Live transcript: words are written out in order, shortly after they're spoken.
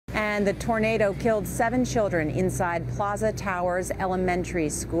And the tornado killed 7 children inside Plaza Towers Elementary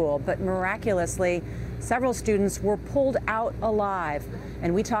School. But miraculously, several students were pulled out alive.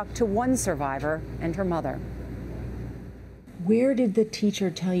 And we talked to one survivor and her mother. Where did the teacher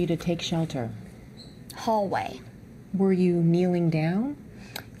tell you to take shelter? Hallway. Were you kneeling down?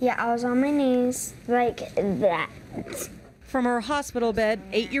 Yeah, I was on my knees like that. From her hospital bed,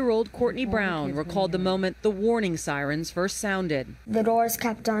 8-year-old Courtney Brown recalled the moment the warning sirens first sounded. The doors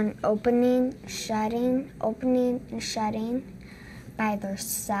kept on opening, shutting, opening and shutting by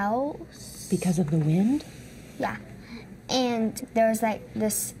themselves. Because of the wind? Yeah. And there was like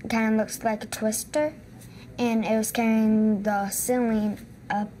this kind of looks like a twister, and it was carrying the ceiling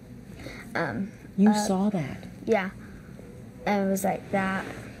up. You saw that? Yeah. And it was like that.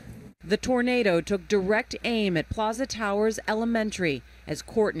 The tornado took direct aim at Plaza Towers Elementary as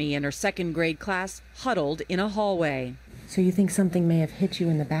Courtney and her 2nd grade class huddled in a hallway. So you think something may have hit you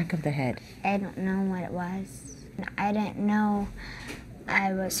in the back of the head? I don't know what it was. I didn't know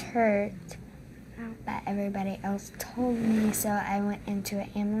I was hurt, but everybody else told me, so I went into an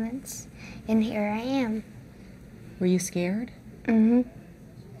ambulance, and here I am. Were you scared? Mm-hmm.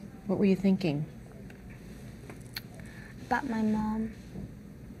 What were you thinking? About my mom.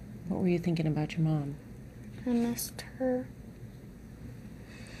 What were you thinking about your mom? I missed her.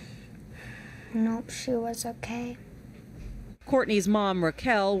 Nope, she was okay. Courtney's mom,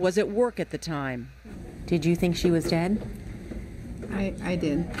 Raquel, was at work at the time. Did you think she was dead? I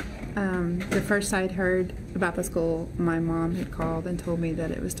did. The first I'd heard about the school, my mom had called and told me that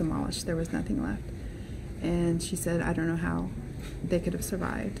it was demolished. There was nothing left. And she said, I don't know how they could have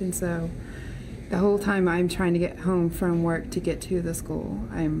survived. And so the whole time I'm trying to get home from work to get to the school,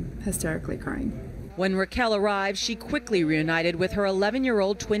 I'm hysterically crying. When Raquel arrived, she quickly reunited with her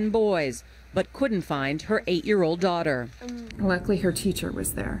 11-year-old twin boys, but couldn't find her 8-year-old daughter. Luckily, her teacher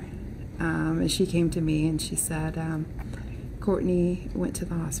was there. And she came to me and she said, Courtney went to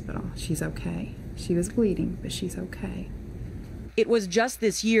the hospital. She's okay. She was bleeding, but she's okay. It was just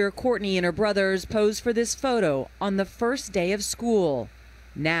this year Courtney and her brothers posed for this photo on the first day of school.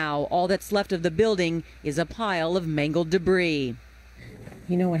 Now, all that's left of the building is a pile of mangled debris.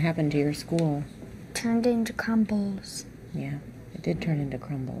 You know what happened to your school? Turned into crumbles. Yeah, it did turn into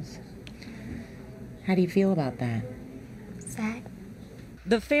crumbles. How do you feel about that? Sad.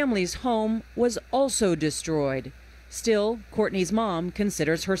 The family's home was also destroyed. Still, Courtney's mom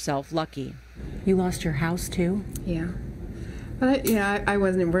considers herself lucky. You lost your house too? Yeah. But I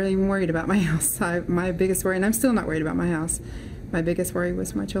wasn't really worried about my house. My biggest worry, and I'm still not worried about my house, my biggest worry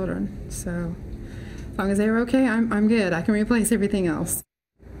was my children. So as long as they were okay, I'm good. I can replace everything else.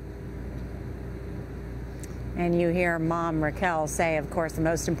 And you hear Mom Raquel say, of course, the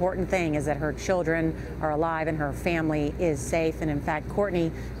most important thing is that her children are alive and her family is safe. And in fact,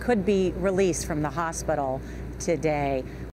 Courtney could be released from the hospital today.